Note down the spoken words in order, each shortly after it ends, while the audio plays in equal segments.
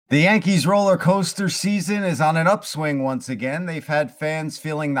The Yankees roller coaster season is on an upswing once again. They've had fans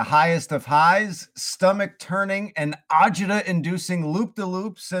feeling the highest of highs, stomach turning and agita inducing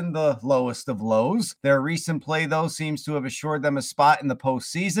loop-de-loops, and the lowest of lows. Their recent play, though, seems to have assured them a spot in the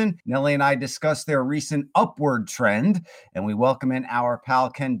postseason. Nelly and I discuss their recent upward trend, and we welcome in our pal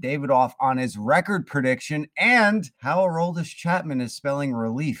Ken Davidoff on his record prediction and how Aroldis Chapman is spelling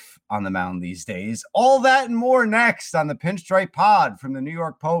relief on the mound these days. All that and more next on the Pinstripe Pod from the New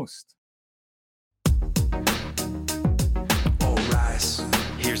York Post. All rise.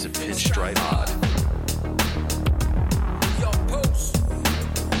 Here's a Pinstripe Pod. New York Post.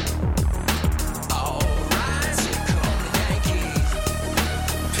 All rise. Here come the Yankees.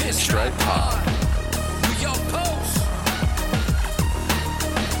 Pinstripe Pod. New York Post.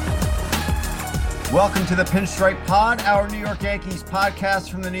 Welcome to the Pinstripe Pod, our New York Yankees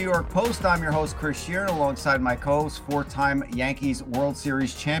podcast from the New York Post. I'm your host, Chris Sheeran, alongside my co-host, four-time Yankees World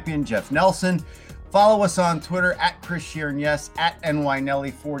Series champion, Jeff Nelson. Follow us on Twitter at Chris Sheeran, yes, at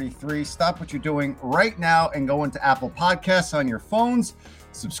NYNelly43. Stop what you're doing right now and go into Apple Podcasts on your phones.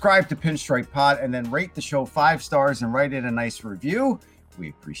 Subscribe to Pinstripe Pod and then rate the show 5 stars and write in a nice review. We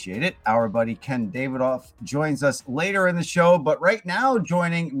appreciate it. Our buddy Ken Davidoff joins us later in the show, but right now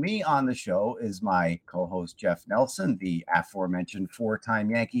joining me on the show is my co-host Jeff Nelson, the aforementioned 4-time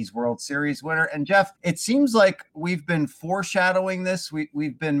Yankees World Series winner. And Jeff, it seems like we've been foreshadowing this.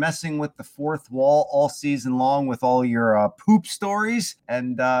 We've been messing with the fourth wall all season long with all your poop stories,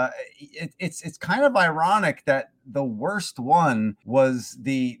 and it's kind of ironic that the worst one was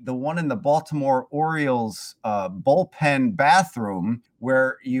the one in the Baltimore Orioles bullpen bathroom,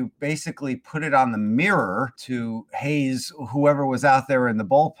 where you basically put it on the mirror to haze whoever was out there in the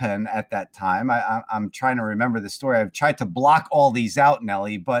bullpen at that time. I'm trying to remember the story. I've tried to block all these out,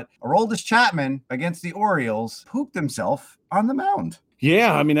 Nelly, but Aroldis Chapman against the Orioles pooped himself on the mound.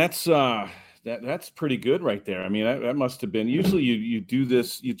 Yeah, I mean, that's pretty good right there. I mean, that must have been, usually you do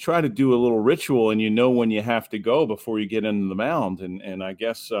this, you try to do a little ritual and you know when you have to go before you get into the mound. And I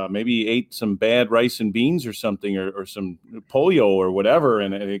guess maybe he ate some bad rice and beans or something, or some polio or whatever,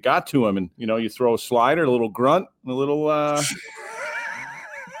 and it got to him. And, you throw a slider, a little grunt, a little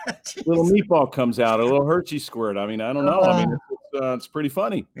little meatball comes out, a little Hershey squirt. I mean, I don't know. I mean, it's pretty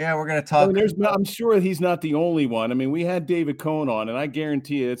funny. Yeah, we're going to talk. I mean, I'm sure he's not the only one. I mean, we had David Cohn on, and I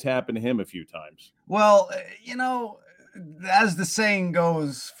guarantee you it's happened to him a few times. Well, as the saying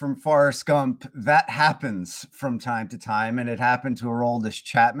goes from Forrest Gump, that happens from time to time, and it happened to Aroldis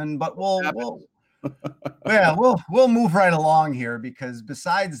Chapman. But we'll move right along here, because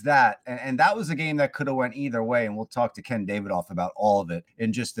besides that, and that was a game that could have went either way, and we'll talk to Ken Davidoff about all of it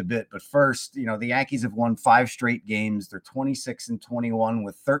in just a bit. But first, the Yankees have won 5 straight games. They're 26-21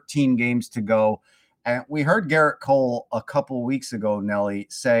 with 13 games to go. And we heard Gerrit Cole a couple weeks ago, Nelly,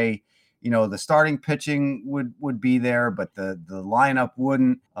 say, the starting pitching would be there, but the lineup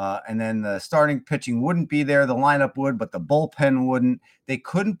wouldn't. And then the starting pitching wouldn't be there. The lineup would, but the bullpen wouldn't. They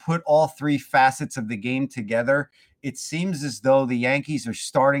couldn't put all 3 facets of the game together. It seems as though the Yankees are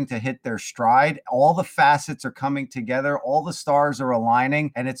starting to hit their stride. All the facets are coming together. All the stars are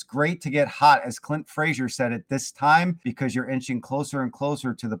aligning, and it's great to get hot, as Clint Frazier said at this time, because you're inching closer and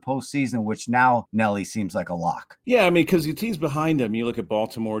closer to the postseason, which now, Nelly, seems like a lock. Yeah, I mean, because the teams behind them, you look at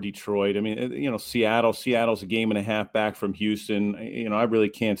Baltimore, Detroit. I mean, Seattle's a game and a half back from Houston. I really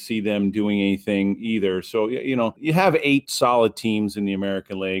can't see them doing anything either. So, you have 8 solid teams in the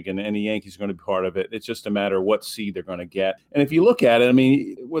American League, and the Yankees are going to be part of it. It's just a matter of what seed they're going to get. And if you look at it, I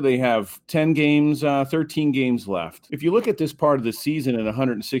mean, they have 10 games, 13 games left. If you look at this part of the season, in a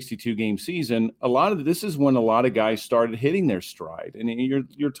 162 game season, this is when a lot of guys started hitting their stride. And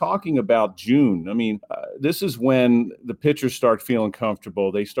you're talking about June. I mean, this is when the pitchers start feeling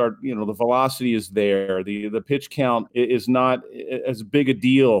comfortable. They start, the velocity is there. The pitch count is not as big a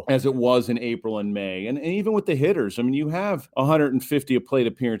deal as it was in April and May. And even with the hitters, I mean, you have 150 plate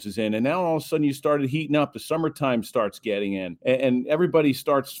appearances in, and now all of a sudden you started heating up. The summertime starts getting in, and everybody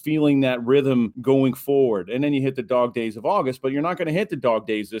starts feeling that rhythm going forward. And then you hit the dog days of August, but you're not going to hit the dog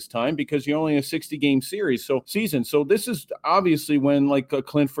days this time because you're only a 60 game season. So this is obviously when, like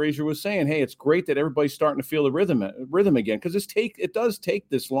Clint Frazier was saying, hey, it's great that everybody's starting to feel the rhythm again, because it does take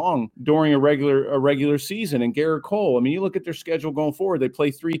this long during a regular season. And Gerrit Cole, I mean, you look at their schedule going forward, they play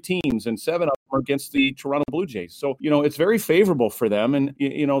 3 teams, and 7 of Baltimore against the Toronto Blue Jays. So, it's very favorable for them. And,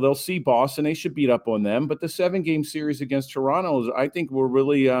 they'll see Boston. They should beat up on them. But the 7-game series against Toronto, I think, will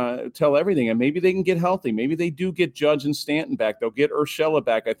really tell everything. And maybe they can get healthy. Maybe they do get Judge and Stanton back. They'll get Urshela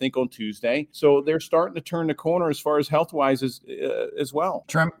back, I think, on Tuesday. So they're starting to turn the corner as far as health-wise as well.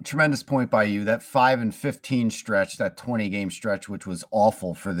 Tremendous point by you. That 5-15 stretch, that 20-game stretch, which was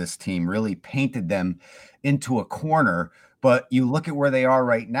awful for this team, really painted them into a corner. But you look at where they are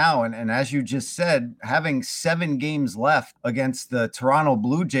right now, and as you just said, having 7 games left against the Toronto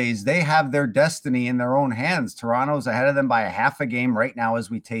Blue Jays, they have their destiny in their own hands. Toronto's ahead of them by a half a game right now as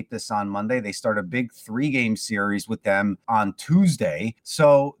we tape this on Monday. They start a big 3-game series with them on Tuesday.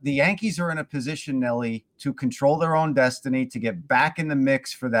 So the Yankees are in a position, Nelly, to control their own destiny, to get back in the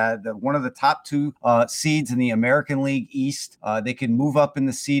mix for that one of the top 2 seeds in the American League East. They can move up in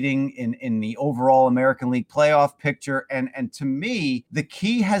the seeding in the overall American League playoff picture. And to me, the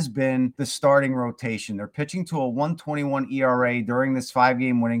key has been the starting rotation. They're pitching to a 1.21 ERA during this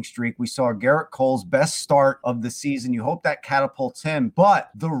 5-game winning streak. We saw Garrett Cole's best start of the season. You hope that catapults him.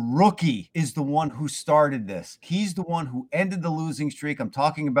 But the rookie is the one who started this. He's the one who ended the losing streak. I'm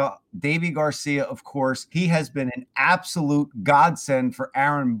talking about Deivi Garcia, of course. He has been an absolute godsend for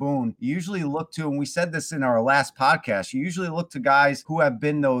Aaron Boone. You usually look to, and we said this in our last podcast, you usually look to guys who have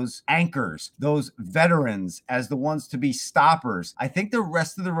been those anchors, those veterans, as the ones to be stoppers. I think the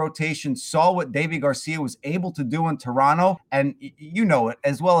rest of the rotation saw what Deivi Garcia was able to do in Toronto, and you know it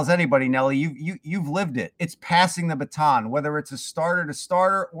as well as anybody, Nelly. You've lived it. It's passing the baton, whether it's a starter to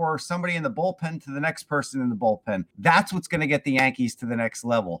starter or somebody in the bullpen to the next person in the bullpen. That's what's going to get the Yankees to the next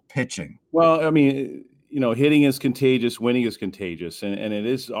level, pitching. Well, I mean, hitting is contagious, winning is contagious. And it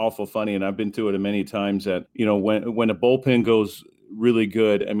is awful funny. And I've been through it many times that, when a bullpen goes really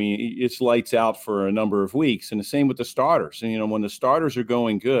good, I mean, it's lights out for a number of weeks. And the same with the starters. And, when the starters are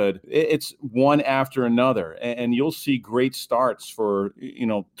going good, it's one after another. And you'll see great starts for,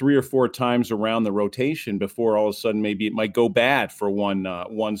 3 or 4 times around the rotation before all of a sudden maybe it might go bad for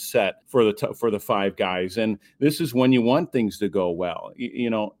one set for the 5 guys. And this is when you want things to go well.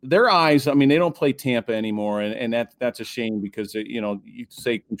 Their eyes, I mean, they don't play Tampa anymore. And that's a shame because, you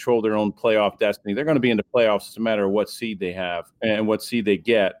say control their own playoff destiny. They're going to be in the playoffs no matter what seed they have and what seed they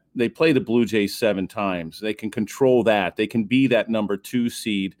get. They play the Blue Jays 7 times. They can control that. They can be that number 2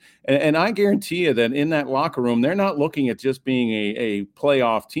 seed. And I guarantee you that in that locker room, they're not looking at just being a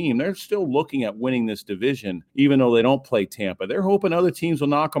playoff team. They're still looking at winning this division, even though they don't play Tampa. They're hoping other teams will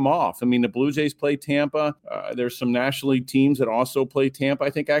knock them off. I mean, the Blue Jays play Tampa. There's some National League teams that also play Tampa. I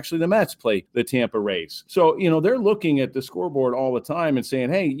think actually the Mets play the Tampa Rays. So, they're looking at the scoreboard all the time and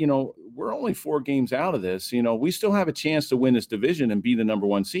saying, hey, we're only 4 games out of this. We still have a chance to win this division and be the number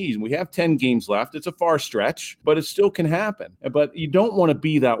 1 seed. We have 10 games left. It's a far stretch, but it still can happen. But you don't want to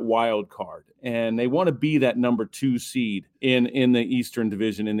be that wild card. And they want to be that number 2 seed in the Eastern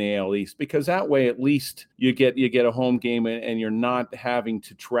Division in the AL East, because that way at least you get a home game and you're not having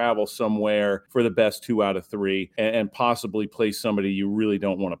to travel somewhere for the best 2 out of 3 and possibly play somebody you really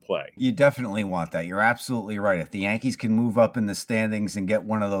don't want to play. You definitely want that. You're absolutely right. If the Yankees can move up in the standings and get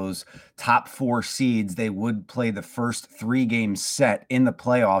one of those top 4 seeds, they would play the first 3-game set in the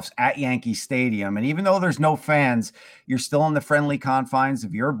playoffs at Yankee Stadium. And even though there's no fans, you're still in the friendly confines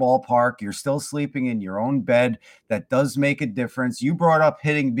of your ballpark. You're still sleeping in your own bed. That does make a difference. You brought up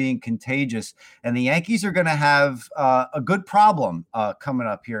hitting being contagious, and the Yankees are going to have a good problem coming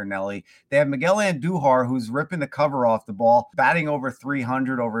up here, Nelly. They have Miguel Andujar, who's ripping the cover off the ball, batting over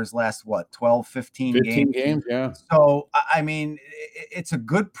 300 over his last, 15 games? Yeah. So, I mean, it's a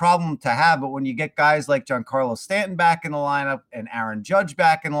good problem to have, but when you get guys like Giancarlo Stanton back in the lineup and Aaron Judge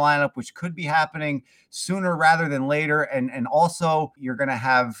back in the lineup, which could be happening sooner rather than later, and also you're going to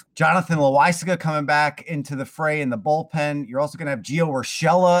have Jonathan Loaisiga coming back into the fray in the bullpen. You're also going to have Gio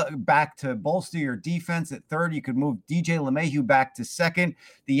Urshela back to bolster your defense at third. You could move DJ LeMahieu back to second.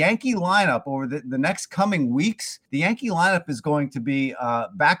 The Yankee lineup over the next coming weeks, the Yankee lineup is going to be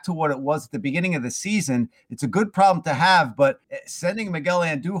back to what it was at the beginning of the season. It's a good problem to have, but sending Miguel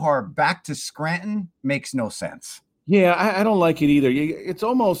Andujar back to Scranton makes no sense. Yeah, I don't like it either. It's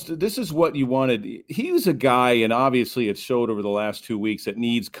almost, this is what you wanted. He was a guy, and obviously it showed over the last 2 weeks, that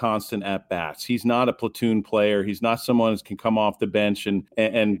needs constant at-bats. He's not a platoon player. He's not someone who can come off the bench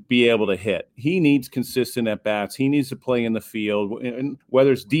and be able to hit. He needs consistent at-bats. He needs to play in the field, and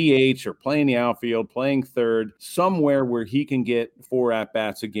whether it's DH or playing the outfield, playing third, somewhere where he can get 4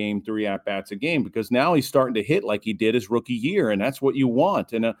 at-bats a game, 3 at-bats a game, because now he's starting to hit like he did his rookie year, and that's what you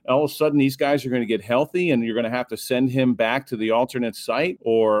want. And all of a sudden, these guys are going to get healthy, and you're going to have to send send him back to the alternate site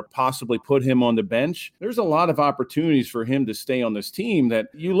or possibly put him on the bench. There's a lot of opportunities for him to stay on this team that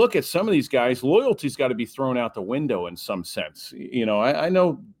you look at some of these guys, loyalty's got to be thrown out the window in some sense. I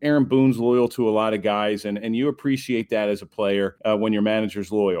know Aaron Boone's loyal to a lot of guys, and you appreciate that as a player when your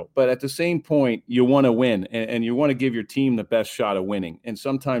manager's loyal. But at the same point, you want to win, and you want to give your team the best shot of winning. And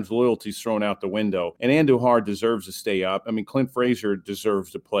sometimes loyalty's thrown out the window. And Andujar deserves to stay up. I mean, Clint Frazier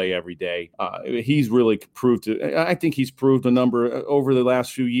deserves to play every day. He's really proved I think he's proved a number over the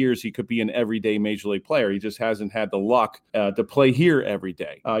last few years. He could be an everyday major league player. He just hasn't had the luck to play here every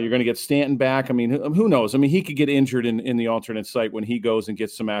day. You're going to get Stanton back. I mean, who knows? I mean, he could get injured in the alternate site when he goes and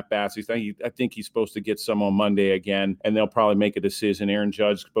gets some at-bats. I think he's supposed to get some on Monday again, and they'll probably make a decision. Aaron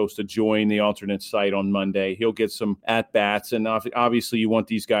Judge's supposed to join the alternate site on Monday. He'll get some at-bats, and obviously you want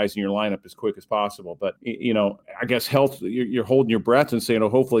these guys in your lineup as quick as possible. But, I guess health, you're holding your breath and saying,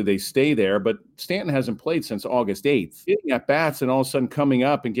 hopefully they stay there. But Stanton hasn't played since August 8th. Getting at-bats and all of a sudden coming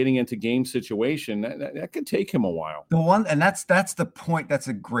up and getting into game situation, that could take him a while. That's the point. That's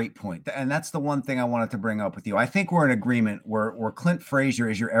a great point. And that's the one thing I wanted to bring up with you. I think we're in agreement where Clint Frazier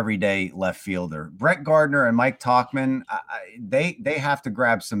is your everyday left fielder. Brett Gardner and Mike Tauchman, they have to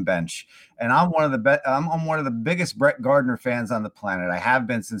grab some bench. And I'm one of the biggest Brett Gardner fans on the planet. I have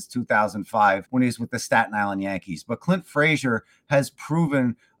been since 2005 when he was with the Staten Island Yankees. But Clint Frazier has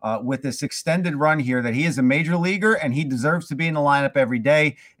proven with this extended run here that he is a major leaguer and he deserves to be in the lineup every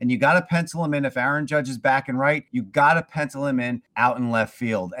day. And you got to pencil him in. If Aaron Judge is back and right, you got to pencil him in out in left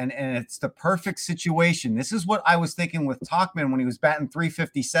field. And it's the perfect situation. This is what I was thinking with Tauchman when he was batting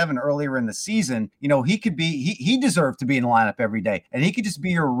 .357 earlier in the season. He deserved to be in the lineup every day. And he could just be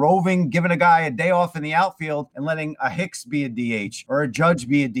your roving, giving a guy a day off in the outfield and letting a Hicks be a DH or a Judge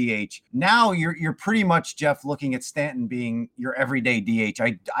be a DH. Now you're pretty much, Jeff, looking at Stanton being your everyday DH.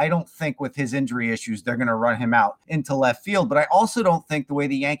 I don't think with his injury issues, they're going to run him out into left field. But I also don't think the way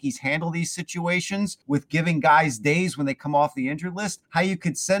the Yankees handle these situations with giving guys days when they come off the injured list, how you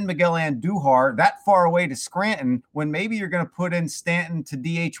could send Miguel Andujar that far away to Scranton when maybe you're going to put in Stanton to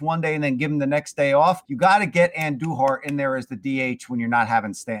DH one day and then give him the next day off. You got to get Andujar in there as the DH when you're not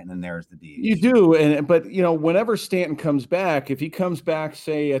having Stanton in there as the DH. You do. But whenever Stanton comes back, if he comes back,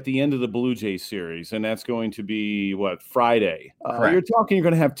 say, at the end of the Blue Jays series, and that's going to be, Friday, you're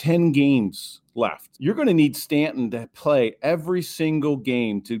going to have 10 games left. You're going to need Stanton to play every single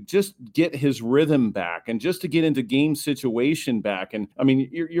game to just get his rhythm back and just to get into game situation back. And I mean,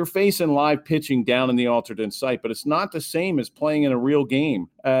 you're facing live pitching down in the alternate site, but it's not the same as playing in a real game.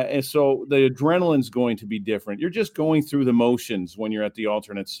 And so the adrenaline's going to be different. You're just going through the motions when you're at the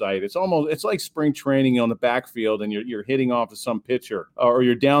alternate site. It's like spring training on the backfield and you're hitting off of some pitcher, or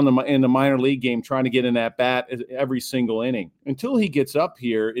you're down in the minor league game trying to get in that bat every single inning. Until he gets up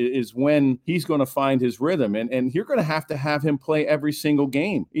here is when he's going to find his rhythm, and you're going to have him play every single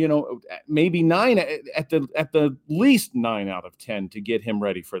game. Maybe 9 at the least 9 out of 10 to get him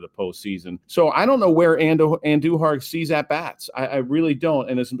ready for the postseason. So I don't know where Andujar sees at bats. I really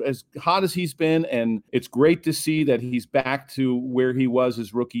don't. And as hot as he's been, and it's great to see that he's back to where he was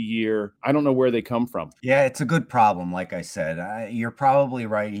his rookie year, I don't know where they come from. Yeah, it's a good problem. Like I said, you're probably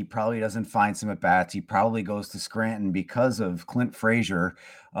right. He probably doesn't find some at bats. He probably goes to Scranton because of Clint Frazier.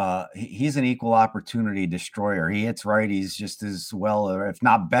 He's an equal opportunity destroyer. He hits righties just as well, or if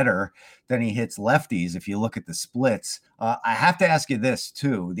not better, than he hits lefties. If you look at the splits, I have to ask you this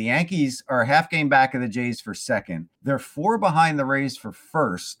too. The Yankees are a half game back of the Jays for second. They're 4 behind the Rays for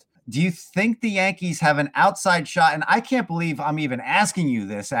first. Do you think the Yankees have an outside shot? And I can't believe I'm even asking you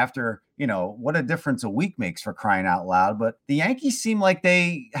this after, what a difference a week makes, for crying out loud. But the Yankees seem like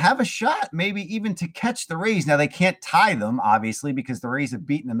they have a shot, maybe even to catch the Rays. Now, they can't tie them, obviously, because the Rays have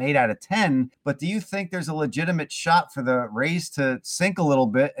beaten them 8 out of 10. But do you think there's a legitimate shot for the Rays to sink a little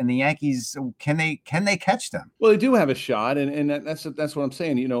bit, and the Yankees, can they catch them? Well, they do have a shot, and that's what I'm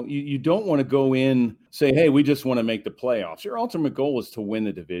saying. You don't want to go in, say, hey, we just want to make the playoffs. Your ultimate goal is to win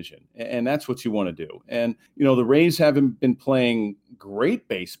the division, and that's what you want to do. And, the Rays haven't been playing great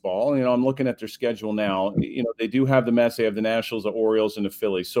baseball. I'm looking at their schedule now. They do have the Mets, they have the Nationals, the Orioles, and the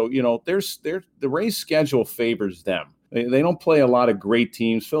Phillies. So, the Rays schedule favors them. They don't play a lot of great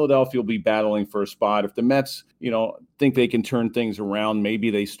teams. Philadelphia will be battling for a spot. If the Mets, think they can turn things around,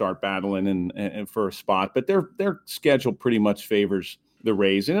 maybe they start battling and for a spot. But their schedule pretty much favors the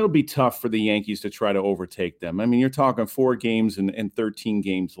Rays, and it'll be tough for the Yankees to try to overtake them. I mean, you're talking 4 games and 13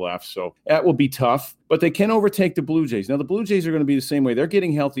 games left, so that will be tough. but they can overtake the Blue Jays. Now, the Blue Jays are going to be the same way. They're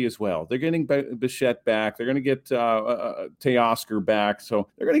getting healthy as well. They're getting Bichette back. They're going to get Teoscar back. So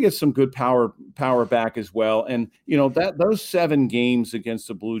they're going to get some good power back as well. And, those 7 games against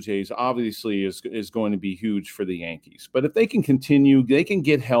the Blue Jays obviously is going to be huge for the Yankees. But if they can continue, they can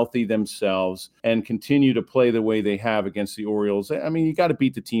get healthy themselves and continue to play the way they have against the Orioles. I mean, you got to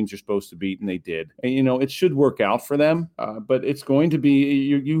beat the teams you're supposed to beat, and they did. And, it should work out for them. But it's going to be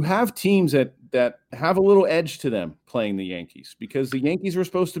you have teams that have a little edge to them playing the Yankees, because the Yankees were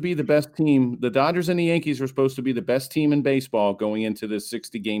supposed to be the best team. The Dodgers and the Yankees were supposed to be the best team in baseball going into this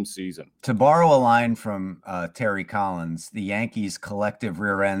 60-game season. To borrow a line from Terry Collins, the Yankees' collective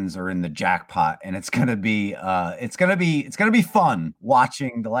rear ends are in the jackpot, and it's gonna be fun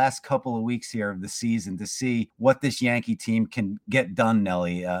watching the last couple of weeks here of the season to see what this Yankee team can get done,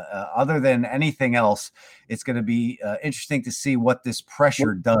 Nelly. Other than anything else, it's going to be interesting to see what this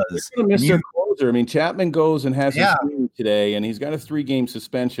pressure does. Closer. I mean, Chapman goes and has his game today, and he's got a 3-game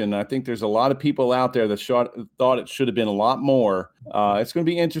suspension. I think there's a lot of people out there that thought it should have been a lot more. It's going to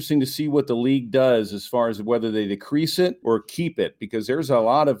be interesting to see what the league does as far as whether they decrease it or keep it, because there's a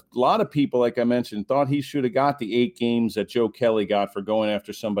lot of people, like I mentioned, thought he should have got the 8 games that Joe Kelly got for going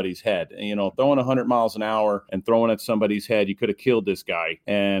after somebody's head. And, throwing 100 miles an hour and throwing at somebody's head, you could have killed this guy.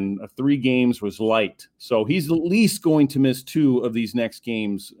 And 3 games was light. So he's at least going to miss 2 of these next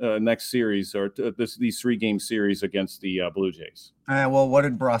games, next series, or these 3-game series against the Blue Jays. Well, what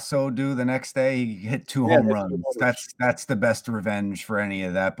did Brasso do the next day? He hit 2 home runs. That's the best revenge for any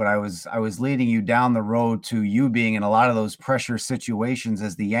of that. But I was leading you down the road to you being in a lot of those pressure situations,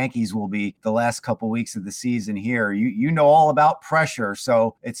 as the Yankees will be the last couple weeks of the season here. You know all about pressure,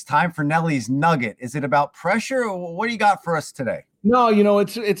 so it's time for Nelly's Nugget. Is it about pressure, or what do you got for us today? No,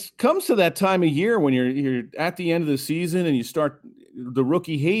 it's comes to that time of year when you're at the end of the season and you start the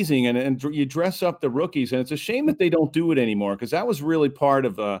rookie hazing and you dress up the rookies, and it's a shame that they don't do it anymore, because that was really part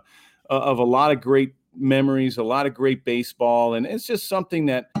of a lot of great memories, a lot of great baseball. And it's just something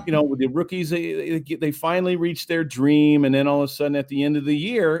that, with the rookies, they finally reach their dream. And then all of a sudden at the end of the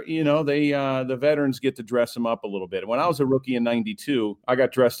year, the veterans get to dress them up a little bit. When I was a rookie in 92, I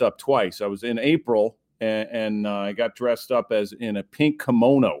got dressed up twice. I was in April, and I got dressed up as in a pink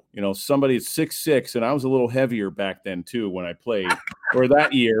kimono. Somebody at 6'6", and I was a little heavier back then too when I played, or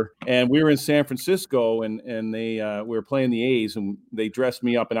that year. And we were in San Francisco, and we were playing the A's, and they dressed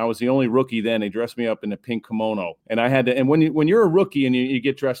me up, and I was the only rookie then. They dressed me up in a pink kimono, and I had to. And when you're a rookie and you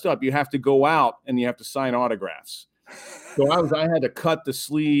get dressed up, you have to go out and you have to sign autographs. So I had to cut the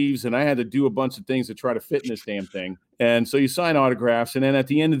sleeves, and I had to do a bunch of things to try to fit in this damn thing. And so you sign autographs, and then at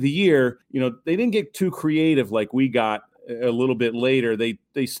the end of the year, they didn't get too creative like we got a little bit later.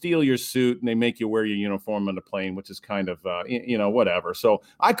 They steal your suit and they make you wear your uniform on the plane, which is kind of whatever. So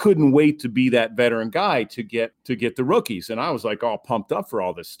I couldn't wait to be that veteran guy to get the rookies, and I was like all pumped up for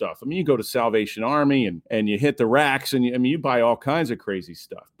all this stuff. I mean, you go to Salvation Army and you hit the racks, and you buy all kinds of crazy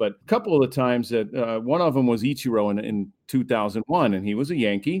stuff. But a couple of the times that one of them was Ichiro in 2001, and he was a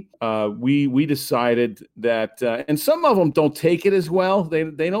Yankee. We decided that, and some of them don't take it as well.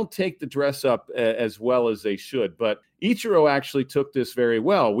 They don't take the dress up as well as they should. But Ichiro actually took this very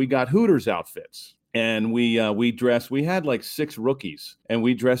well. We got Hooters outfits. And we had like 6 rookies, and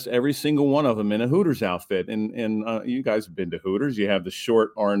we dressed every single one of them in a Hooters outfit. And you guys have been to Hooters. You have the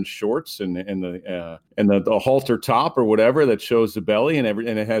short orange shorts and the halter top or whatever that shows the belly, and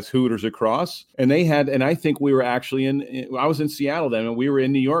it has Hooters across. And I think we were actually I was in Seattle then, and we were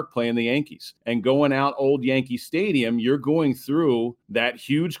in New York playing the Yankees, and going out Old Yankee Stadium, you're going through that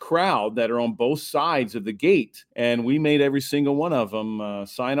huge crowd that are on both sides of the gate. And we made every single one of them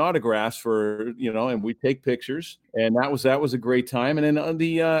sign autographs for, and we take pictures, and that was a great time. And then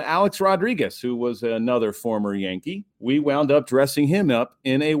the Alex Rodriguez, who was another former Yankee, we wound up dressing him up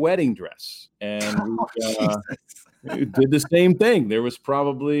in a wedding dress, and we did the same thing. This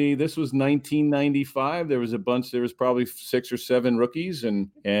was 1995. There was probably 6 or 7 rookies, and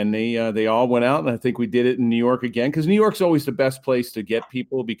they all went out. And I think we did it in New York again, because New York's always the best place to get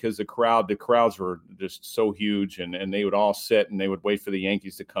people, because the crowds were just so huge, and they would all sit and they would wait for the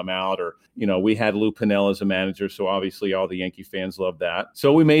Yankees to come out. Or, we had Lou Piniella as a manager, so obviously all the Yankee fans loved that.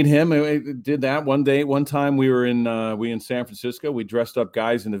 So we made him. We did that one time. We were in San Francisco. We dressed up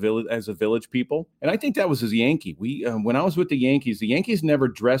guys in the village as a village people, and I think that was as a Yankee. When I was with the Yankees never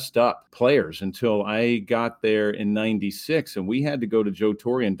dressed up players until I got there in 96, and we had to go to Joe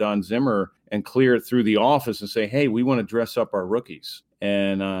Torre and Don Zimmer and clear it through the office and say, hey, we want to dress up our rookies.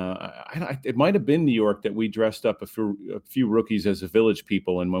 And it might have been New York that we dressed up a few rookies as a Village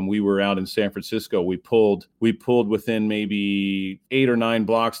People. And when we were out in San Francisco, we pulled within maybe 8 or 9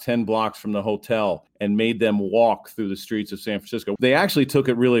 blocks, 10 blocks from the hotel, and made them walk through the streets of San Francisco. They actually took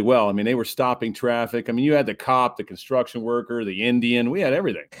it really well. I mean, they were stopping traffic. I mean, you had the cop, the construction worker, the Indian. We had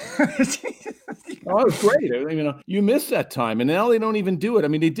everything. Oh, it was great. I mean, you miss that time, and now they don't even do it. I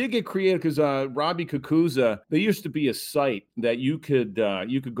mean, they did get creative because Robbie Kukuza. There used to be a site that you could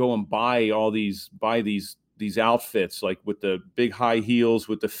go and buy these outfits, like with the big high heels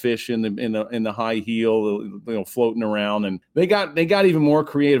with the fish in the high heel, floating around. And they got even more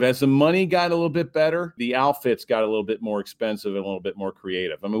creative as the money got a little bit better. The outfits got a little bit more expensive and a little bit more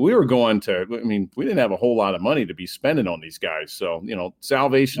creative. I mean, we didn't have a whole lot of money to be spending on these guys. So,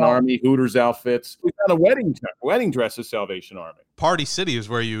 Salvation Army, Hooters outfits. We got a wedding dress of Salvation Army. Party City is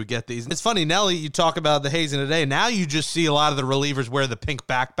where you would get these. It's funny, Nelly, you talk about the hazing today. Now you just see a lot of the relievers wear the pink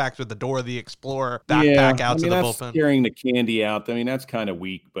backpacks with the Dora the Explorer backpack out to the bullpen. Carrying the candy out. I mean, that's kind of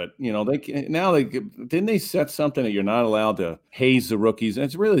weak, but didn't they set something that you're not allowed to haze the rookies?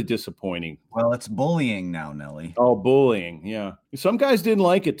 It's really disappointing. Well, it's bullying now, Nelly. Oh, bullying. Yeah. Some guys didn't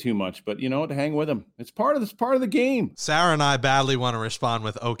like it too much, but to hang with them. It's part of the game. Sarah and I badly want to respond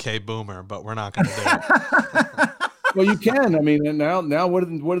with "Okay, Boomer," but we're not going to do it. Well, you can. I mean, and now what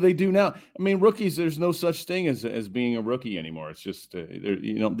do they do now? I mean, rookies, there's no such thing as being a rookie anymore. It's just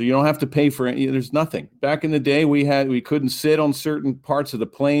you don't have to pay for it. There's nothing. Back in the day, we couldn't sit on certain parts of the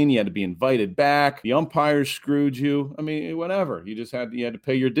plane. You had to be invited back. The umpires screwed you. I mean, whatever. You had to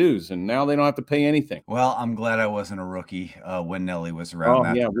pay your dues, and now they don't have to pay anything. Well, I'm glad I wasn't a rookie when Nelly was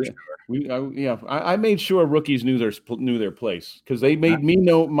around. Oh, yeah, I made sure rookies knew their place because they made me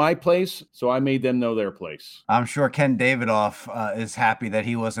know my place, so I made them know their place. I'm sure Ken Davidoff is happy that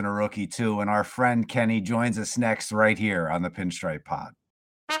he wasn't a rookie too, and our friend Kenny joins us next right here on the Pinstripe Pod.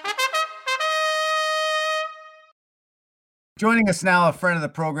 Joining us now, a friend of the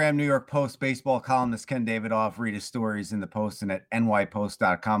program, New York Post baseball columnist Ken Davidoff. Read his stories in the Post and at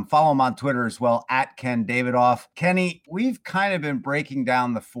nypost.com. Follow him on Twitter as well, at Ken Davidoff. Kenny, we've kind of been breaking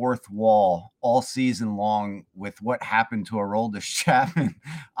down the fourth wall all season long with what happened to Aroldis Chapman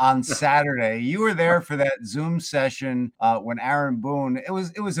on Saturday. You were there for that Zoom session when Aaron Boone, it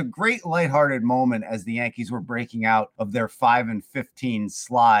was a great lighthearted moment as the Yankees were breaking out of their 5-15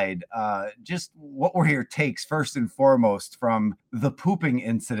 slide. Just what were your takes first and foremost from the pooping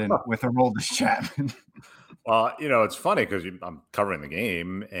incident with Aroldis Chapman? Well, it's funny because I'm covering the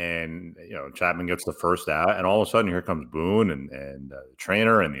game and, Chapman gets the first out and all of a sudden here comes Boone and the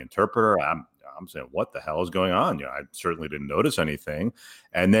trainer and the interpreter. I'm saying, what the hell is going on? I certainly didn't notice anything.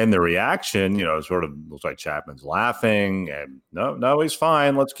 And then the reaction, sort of looks like Chapman's laughing and no, he's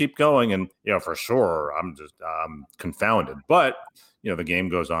fine. Let's keep going. And, for sure, I'm confounded. But, the game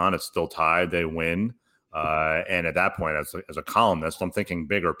goes on. It's still tied. They win. And at that point, as a columnist, I'm thinking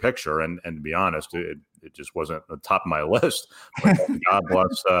bigger picture. And to be honest, it just wasn't the top of my list. But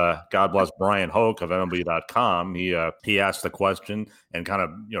God bless Brian Hoke of MLB.com. He asked the question and kind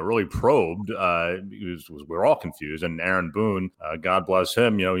of really probed. We're all confused. And Aaron Boone, God bless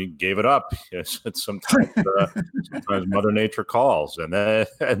him, he gave it up. Sometimes Mother Nature calls. And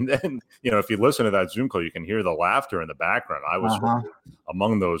then if you listen to that Zoom call, you can hear the laughter in the background. I was sort of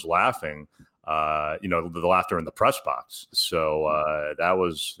among those laughing. The laughter in the press box. So that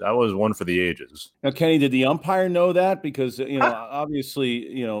was one for the ages. Now, Kenny, did the umpire know that? Because,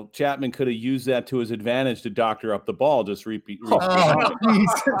 obviously, Chapman could have used that to his advantage to doctor up the ball. Just repeat.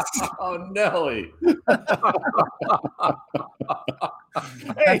 Oh, Nelly.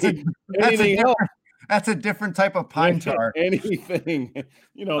 That's a different type of pine tar. Anything.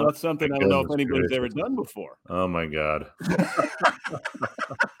 That's something I don't know if anybody's ever done before. Oh, my God.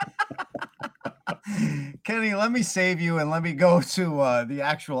 Kenny, let me save you and let me go to the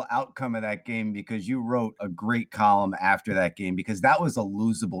actual outcome of that game, because you wrote a great column after that game, because that was a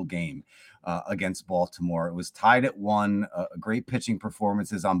losable game against Baltimore. It was tied at 1, great pitching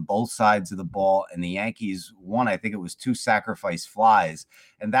performances on both sides of the ball, and the Yankees won. I think it was 2 sacrifice flies.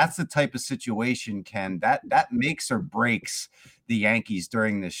 And that's the type of situation, Ken, that makes or breaks the Yankees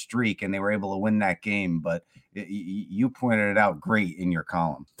during this streak, and they were able to win that game. But you pointed it out great in your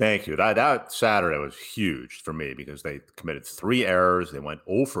column. Thank you. That Saturday was huge for me because they committed 3 errors. They went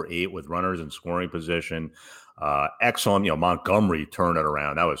 0 for 8 with runners in scoring position. Excellent. Montgomery turned it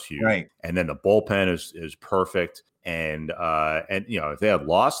around. That was huge. Right. And then the bullpen is perfect. And if they had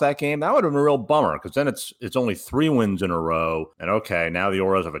lost that game, that would have been a real bummer, because then it's only 3 wins in a row. And okay, now the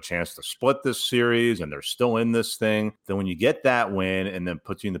Orioles have a chance to split this series, and they're still in this thing. Then when you get that win, and then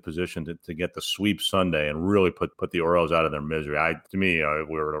puts you in the position to get the sweep Sunday and really put the Orioles out of their misery. To me, if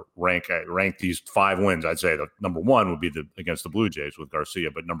we were to rank these 5 wins, I'd say the number 1 would be against the Blue Jays with Garcia,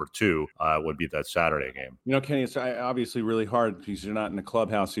 but number 2 would be that Saturday game. Kenny, it's obviously really hard because you're not in the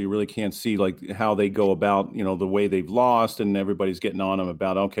clubhouse, so you really can't see like how they go about, the way they've lost, and everybody's getting on them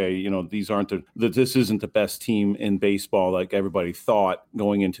about, okay, these aren't this isn't the best team in baseball like everybody thought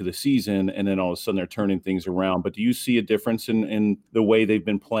going into the season, and then all of a sudden they're turning things around. But do you see a difference in the way they've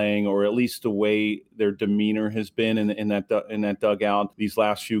been playing, or at least the way their demeanor has been in that dugout these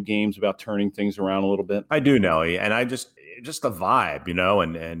last few games about turning things around a little bit? I do, Nelly, and I just the vibe,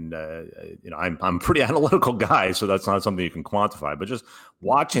 I'm a pretty analytical guy, so that's not something you can quantify, but just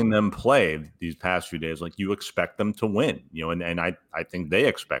watching them play these past few days, like, you expect them to win, and I think they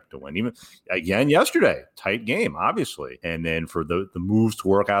expect to win. Even again yesterday, tight game, obviously, and then for the moves to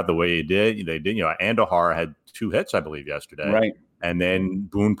work out the way they did. Andujar had 2 hits, I believe, yesterday, right? And then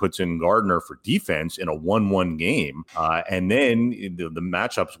Boone puts in Gardner for defense in a 1-1 game. And then the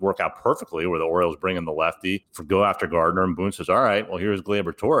matchups work out perfectly, where the Orioles bring in the lefty go after Gardner, and Boone says, all right, well, here's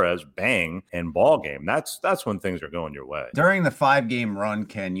Gleyber Torres, bang, and ball game. That's when things are going your way. During the 5-game run,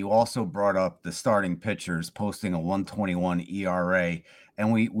 Ken, you also brought up the starting pitchers posting a 1.21 ERA.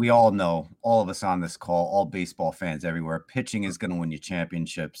 And we all know, all of us on this call, all baseball fans everywhere, pitching is going to win you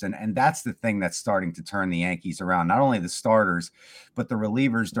championships. And that's the thing that's starting to turn the Yankees around. Not only the starters, but the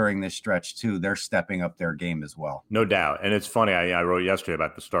relievers during this stretch, too. They're stepping up their game as well. No doubt. And it's funny, I wrote yesterday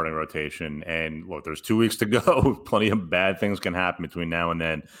about the starting rotation. And look, there's 2 weeks to go. Plenty of bad things can happen between now and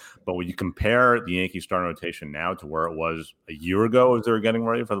then. But when you compare the Yankees starting rotation now to where it was a year ago as they were getting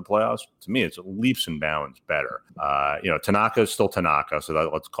ready for the playoffs, to me, it's leaps and bounds better. Tanaka is still Tanaka, so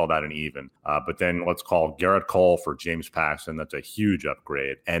let's call that an even. But then let's call Garrett Cole for James Paxton. That's a huge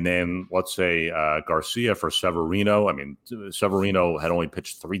upgrade. And then let's say Garcia for Severino. I mean, Severino had only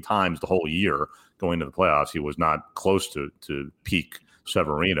pitched 3 times the whole year going to the playoffs. He was not close to peak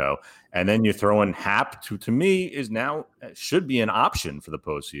Severino. And then you throw in Happ, who to me should be an option for the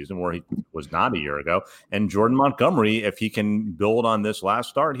postseason, where he was not a year ago. And Jordan Montgomery, if he can build on this last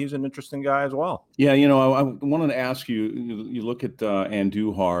start, he's an interesting guy as well. Yeah, I wanted to ask you. You look at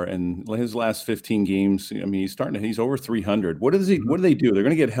Andujar and his last 15 games. I mean, he's over 300. What do they do? They're going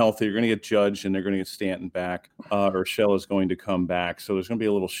to get healthy. They're going to get Judge, and they're going to get Stanton back. Urshela is going to come back. So there's going to be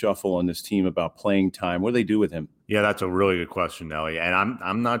a little shuffle on this team about playing time. What do they do with him? Yeah, that's a really good question, Nelly. And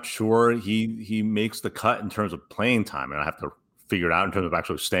I'm not sure he makes the cut in terms of playing time. And I have to figure it out in terms of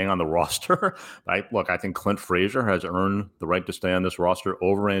actually staying on the roster. I think Clint Frazier has earned the right to stay on this roster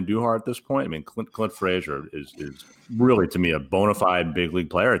over Andujar at this point. I mean, Clint Frazier is really, to me, a bona fide big league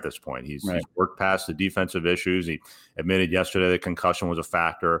player at this point. He's worked past the defensive issues. He admitted yesterday that concussion was a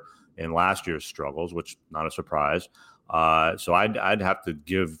factor in last year's struggles, which not a surprise. So I'd have to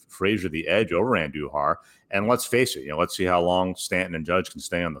give Frazier the edge over Andujar. And let's face it, let's see how long Stanton and Judge can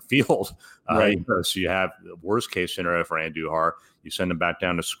stay on the field. So you have the worst case scenario for Andujar. You send him back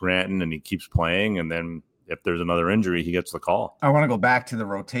down to Scranton, and he keeps playing, and then if there's another injury, he gets the call. I want to go back to the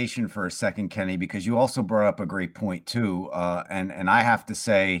rotation for a second, Kenny, because you also brought up a great point too. And I have to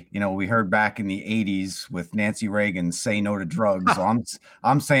say, we heard back in the 80s with Nancy Reagan, say no to drugs. So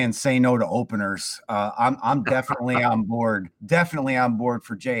I'm saying say no to openers. I'm definitely on board. Definitely on board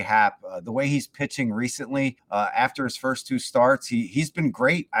for J Happ. The way he's pitching recently, after his first 2 starts, he's been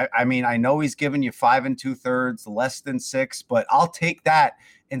great. I mean, I know he's given you 5 2/3, less than 6, but I'll take that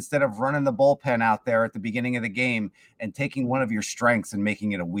instead of running the bullpen out there at the beginning of the game and taking one of your strengths and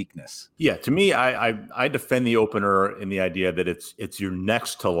making it a weakness. Yeah, to me, I defend the opener in the idea that it's your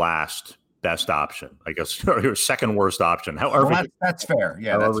next to last best option, I guess, or your second worst option. However, that's fair.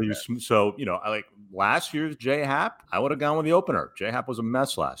 Yeah, that's fair. So, like last year's J Happ, I would have gone with the opener. J Happ was a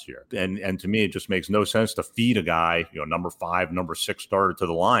mess last year. And to me, it just makes no sense to feed a guy, number 5, number 6 starter to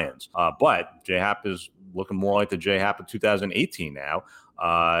the Lions. But J Happ is looking more like the J Happ of 2018 now.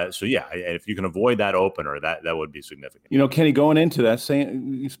 So yeah, if you can avoid that opener, that would be significant. Kenny, going into that,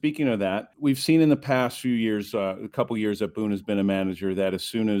 speaking of that, we've seen in the past few years, a couple years that Boone has been a manager, that as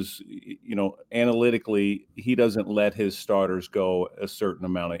soon as, analytically, he doesn't let his starters go a certain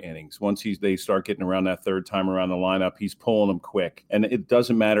amount of innings. Once they start getting around that 3rd time around the lineup, he's pulling them quick. And it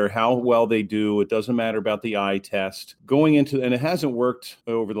doesn't matter how well they do. It doesn't matter about the eye test. And it hasn't worked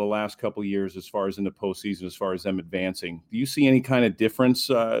over the last couple of years as far as in the postseason, as far as them advancing. Do you see any kind of difference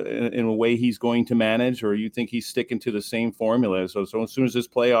difference in a way he's going to manage, or you think he's sticking to the same formula? So as soon as this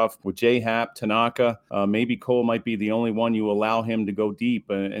playoff with J-Happ, Tanaka, maybe Cole might be the only one you allow him to go deep,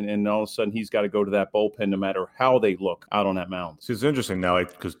 and all of a sudden he's got to go to that bullpen no matter how they look out on that mound. See, it's interesting now,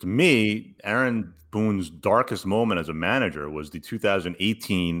 because to me, Aaron Boone's darkest moment as a manager was the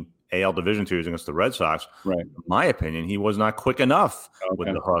 2018 AL Division Series against the Red Sox. Right. In my opinion, he was not quick enough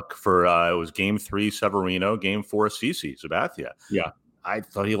with the hook for it was Game 3 Severino, Game 4 CC Sabathia. Yeah. I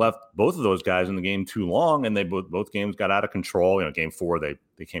thought he left both of those guys in the game too long, and they both games got out of control. Game 4 they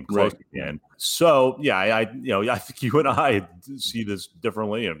came close at the end. So yeah, I think you and I see this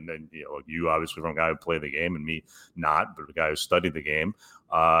differently, and you obviously from a guy who played the game, and me not, but a guy who studied the game.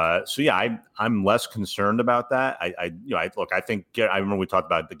 So yeah, I'm less concerned about that. I think I remember we talked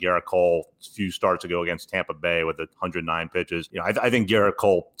about the Garrett Cole a few starts ago against Tampa Bay with the 109 pitches. I think Garrett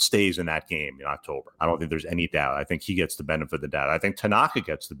Cole stays in that game in October. I don't think there's any doubt. I think he gets the benefit of the doubt. I think Tanaka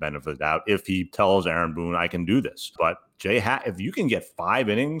gets the benefit of the doubt if he tells Aaron Boone, I can do this. But J-Happ, if you can get 5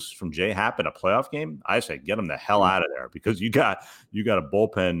 innings from J-Happ in a playoff game, I say get him the hell out of there, because you got a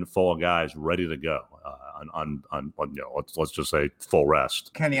bullpen full of guys ready to go on let's just say full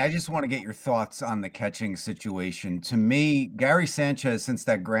rest. Kenny, I just want to get your thoughts on the catching situation. To me, Gary Sanchez, since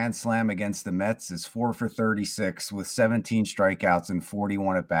that grand slam against the Mets, is 4 for 36 with 17 strikeouts and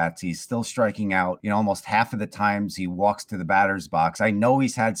 41 at bats. He's still striking out, almost half of the times he walks to the batter's box. I know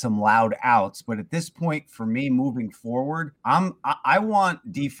he's had some loud outs, but at this point, for me, moving forward, I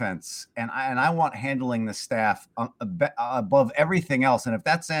want defense and I want handling the staff above everything else. And if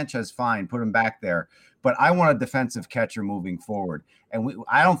that's Sanchez, fine, put him back there. But I want a defensive catcher moving forward. And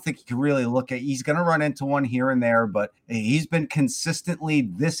I don't think you can really look at, he's going to run into one here and there, but he's been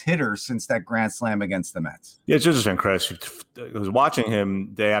consistently this hitter since that grand slam against the Mets. Yeah, it's interesting, Chris. I was watching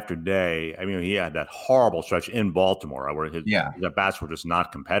him day after day. I mean, he had that horrible stretch in Baltimore where his bats were just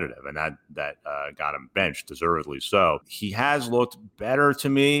not competitive, and that got him benched, deservedly so. He has looked better to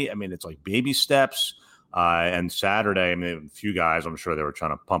me. I mean, it's like baby steps. And Saturday, I mean, a few guys, I'm sure they were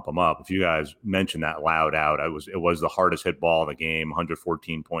trying to pump him up. A few guys mentioned that loud out. It was the hardest hit ball of the game,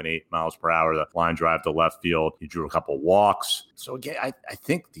 114.8 miles per hour. The line drive to left field. He drew a couple walks. So again, I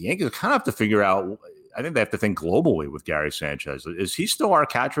think the Yankees kind of have to figure out. I think they have to think globally with Gary Sanchez. Is he still our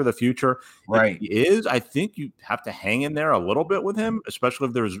catcher of the future? Right. If he is. I think you have to hang in there a little bit with him, especially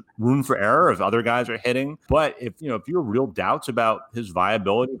if there's room for error, if other guys are hitting. But if you have real doubts about his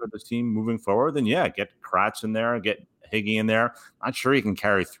viability for this team moving forward, then yeah, get Kratz in there, get Higgy in there. Not sure he can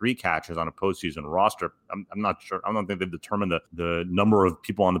carry 3 catchers on a postseason roster. I'm not sure. I don't think they've determined the number of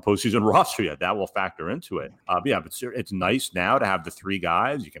people on the postseason roster yet. That will factor into it. But it's nice now to have the 3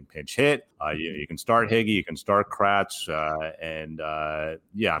 guys. You can pinch hit. You can start Higgy. You can start Kratz. I'm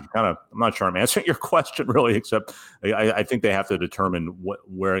not sure I'm answering your question really, except I think they have to determine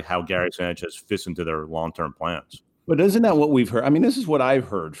how Gary Sanchez fits into their long-term plans. But isn't that what we've heard? I mean, this is what I've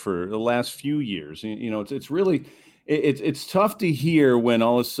heard for the last few years. It's really. It's tough to hear when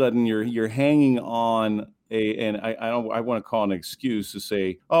all of a sudden you're hanging on and I want to call it an excuse to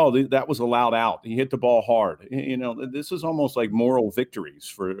say, oh, that was a loud out. He hit the ball hard. This is almost like moral victories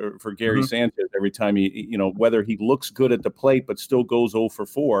for Gary Sanchez every time whether he looks good at the plate but still goes 0 for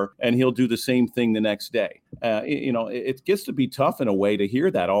 4, and he'll do the same thing the next day. It gets to be tough in a way to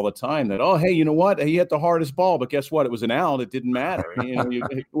hear that all the time. That, oh, hey, you know what? He hit the hardest ball, but guess what? It was an out. It didn't matter.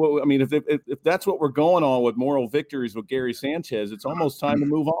 If that's what we're going on with moral victories with Gary Sanchez, it's almost time to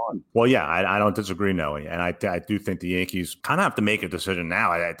move on. Well, yeah, I don't disagree, Noe. And I do think the Yankees kind of have to make a decision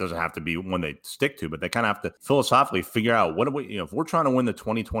now. It doesn't have to be one they stick to, but they kind of have to philosophically figure out what do we, if we're trying to win the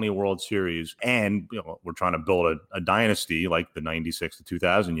 2020 World Series and we're trying to build a dynasty like the 96 to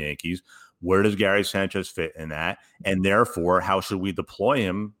 2000 Yankees, where does Gary Sanchez fit in that? And therefore, how should we deploy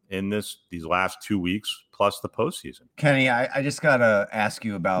him in these last 2 weeks plus the postseason? Kenny, I just got to ask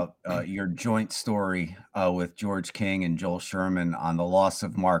you about your joint story with George King and Joel Sherman on the loss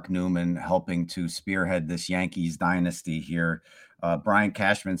of Mark Newman helping to spearhead this Yankees dynasty here. Brian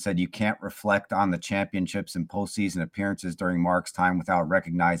Cashman said you can't reflect on the championships and postseason appearances during Mark's time without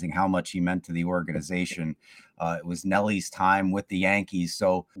recognizing how much he meant to the organization. It was Nelly's time with the Yankees.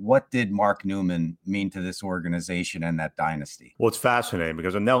 So what did Mark Newman mean to this organization and that dynasty? Well, it's fascinating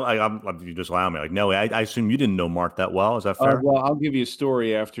because Nelly, if you just allow me, like Nelly, I assume you didn't know Mark that well. Is that fair? Well, I'll give you a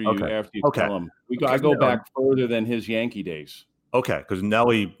story after you tell him. I go back further than his Yankee days. Okay, because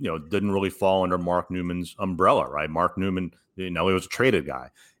Nelly, didn't really fall under Mark Newman's umbrella, right? Mark Newman, Nelly was a traded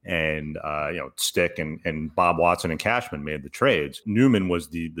guy. and Stick and Bob Watson and Cashman made the trades. Newman was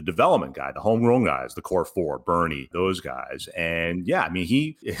the development guy, the homegrown guys, the core four, Bernie, those guys. And yeah, I mean,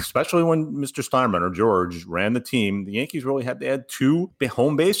 he, especially when Mr. Steinbrenner, George, ran the team, the Yankees really had two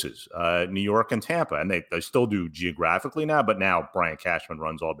home bases, New York and Tampa, and they still do geographically now, but now Brian Cashman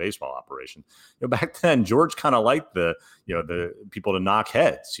runs all baseball operations. Back then, George kind of liked the people to knock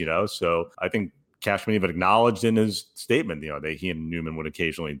heads, so I think Cashman even acknowledged in his statement, that he and Newman would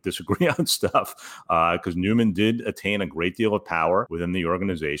occasionally disagree on stuff because Newman did attain a great deal of power within the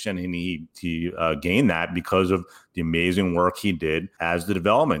organization, and he gained that because of the amazing work he did as the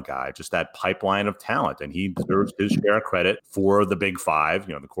development guy, just that pipeline of talent. And he deserves his share of credit for the big five,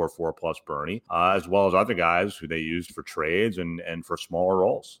 the core four plus Bernie, as well as other guys who they used for trades and for smaller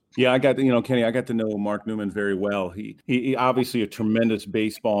roles. Yeah, Kenny, I got to know Mark Newman very well. He obviously a tremendous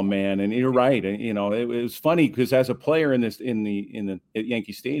baseball man, and you're right. And it was funny because as a player in the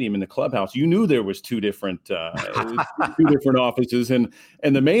Yankee Stadium in the clubhouse, you knew there was two different offices, and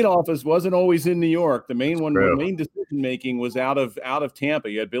the main office wasn't always in New York. The main one, the main decision making was out of Tampa.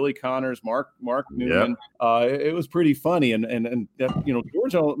 You had Billy Connors, Mark Newman. Yep. It was pretty funny, and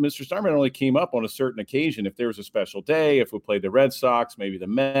George, Mr. Steinbrenner only came up on a certain occasion if there was a special day, if we played the Red Sox, maybe the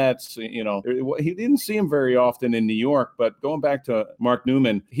Mets. He didn't see him very often in New York. But going back to Mark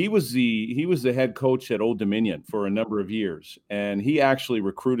Newman, he was the head coach at Old Dominion for a number of years, and he actually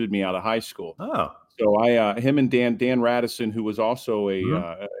recruited me out of high school. Oh. So him and Dan Radisson, who was also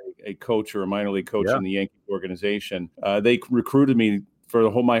a coach or a minor league coach in the Yankees organization, they recruited me for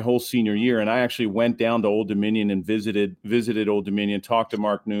my whole senior year. And I actually went down to Old Dominion and visited Old Dominion, talked to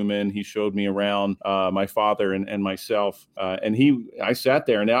Mark Newman. He showed me around, my father and myself. And I sat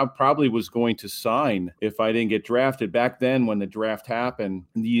there, and I probably was going to sign if I didn't get drafted. Back then, when the draft happened,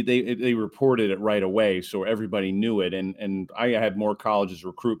 they reported it right away, so everybody knew it. And I had more colleges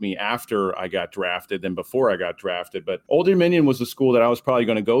recruit me after I got drafted than before I got drafted. But Old Dominion was the school that I was probably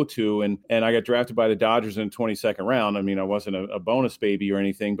going to go to, and I got drafted by the Dodgers in the 22nd round. I mean, I wasn't a bonus baby or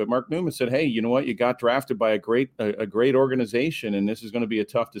anything, but Mark Newman said, "Hey, you know what? You got drafted by a great organization, and this is going to be a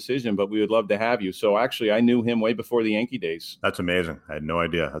tough decision, but we would love to have you." So actually, I knew him way before the Yankee days. That's amazing. I had no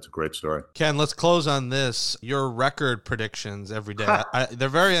idea. That's a great story. Ken, let's close on this. Your record predictions every day. They're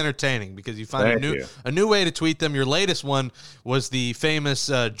very entertaining because you find a new way to tweet them. Your latest one was the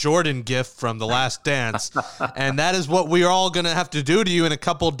famous Jordan gif from The Last Dance, and that is what we are all going to have to do to you in a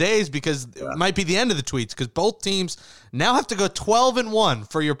couple of days because it might be the end of the tweets because both teams now have to go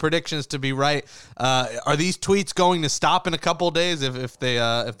 12-1 for your predictions to be right. Are these tweets going to stop in a couple of days if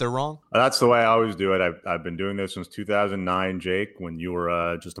they're wrong? That's the way I always do it. I've been doing this since 2009, Jake, when you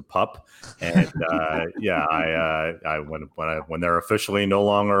were just a pup. And when they're officially no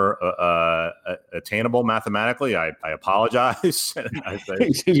longer attainable mathematically, I apologize. And I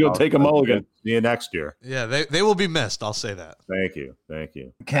say, he's going to take a mulligan. See you next year. Yeah, they will be missed. I'll say that. Thank you.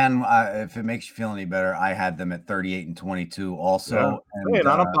 Ken, if it makes you feel any better, I had them at 38-22 also. Yeah. And, hey,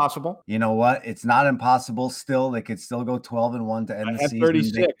 not impossible. You know what? It's not impossible still. They could still go 12-1 to end the season.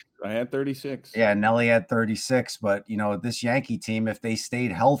 36. I had 36. Yeah, Nelly had 36. But, this Yankee team, if they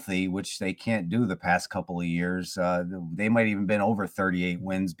stayed healthy, which they can't do the past couple of years, they might even been over 38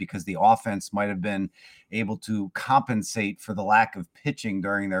 wins because the offense might have been able to compensate for the lack of pitching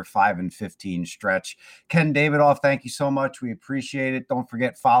during their 5-15 stretch. Ken Davidoff, thank you so much. We appreciate it. Don't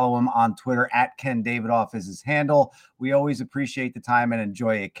forget, follow him on Twitter at Ken Davidoff is his handle. We always appreciate the time and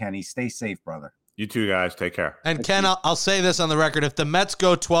enjoy it, Kenny. Stay safe, brother. You too, guys. Take care. And Ken, I'll say this on the record. If the Mets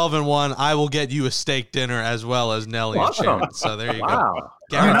go 12-1, I will get you a steak dinner as well as Nelly and Sharon. So there you go.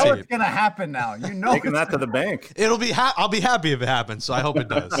 Guaranteed. You know it's going to happen now. Taking that to the bank. It'll be. I'll be happy if it happens. So I hope it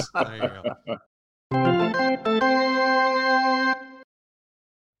does. There you go.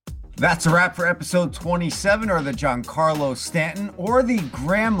 That's a wrap for episode 27, or the Giancarlo Stanton, or the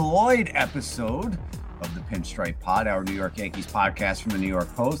Graham Lloyd episode of the Pinstripe Pod, our New York Yankees podcast from the New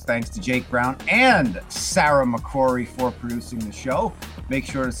York Post. Thanks to Jake Brown and Sarah McCrory for producing the show. Make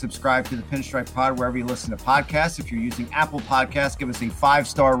sure to subscribe to the Pinstripe Pod wherever you listen to podcasts. If you're using Apple Podcasts, give us a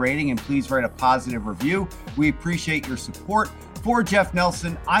 5-star rating and please write a positive review. We appreciate your support. For Jeff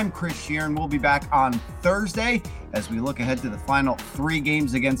Nelson, I'm Chris Sheeran. We'll be back on Thursday as we look ahead to the final 3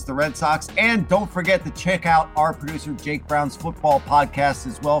 games against the Red Sox. And don't forget to check out our producer Jake Brown's football podcast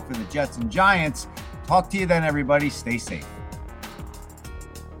as well for the Jets and Giants. Talk to you then, everybody. Stay safe.